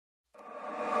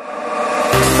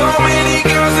So many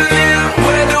girls in there,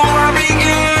 where do I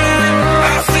begin?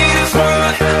 I see this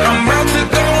one, I'm about to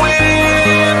go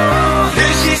in.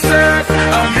 Then she said,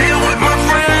 I'm here with my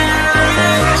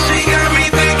friend. She got me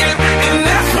thinking, and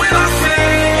that's when I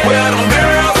said, where them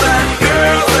girls at,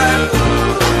 girls at?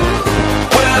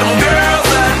 Where them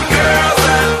girls at, girls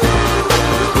at?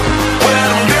 Where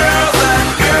them girls at,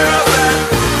 girls at?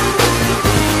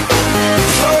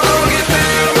 So don't get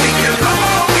down, we can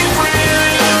all be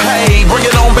friends. Hey, bring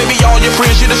it on, baby, all your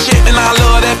friends, you the shit, and I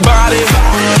love that body.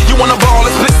 You wanna ball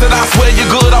explicit, I swear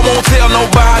you're good, I won't tell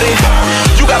nobody.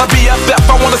 You gotta be BFF,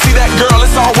 I wanna see that girl,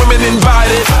 it's all women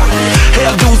invited.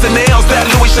 Hairdos and nails, that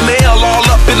Louis Chanel, all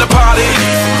up in the party.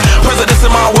 Presidents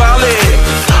in my wallet,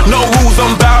 no rules,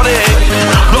 I'm bout it.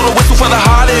 Blow the whistle for the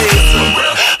hotties,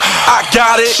 I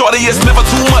got it. Shorty, it's never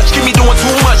too much, keep me doing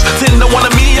too much. 10 to 1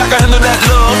 of me, I can handle that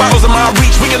love. Bottles in my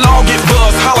reach, we can all get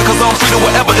buzzed. Holla, cause I'm free to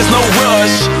whatever, it's no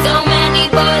rush. So many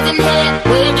boys in here,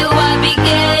 where do I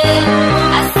begin?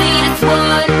 I see this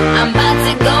one, I'm about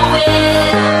to go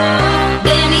in.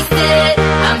 Then he said,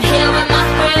 I'm here with my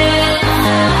friends.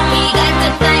 He got to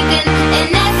thinking, and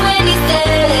that's when he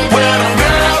said, where them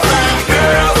girls at,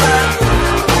 girls at?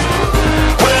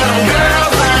 Where them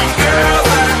girls at, girls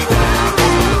at?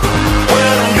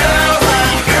 Where them girls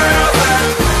at, girls at?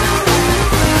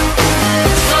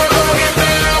 So don't get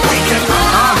down, we can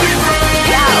all be friends.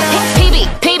 yo,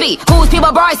 PB, who's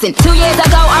People Bryson? 2 years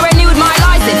ago, I renewed my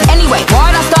license. Anyway,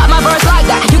 why'd I start my verse like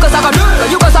that? You can suck a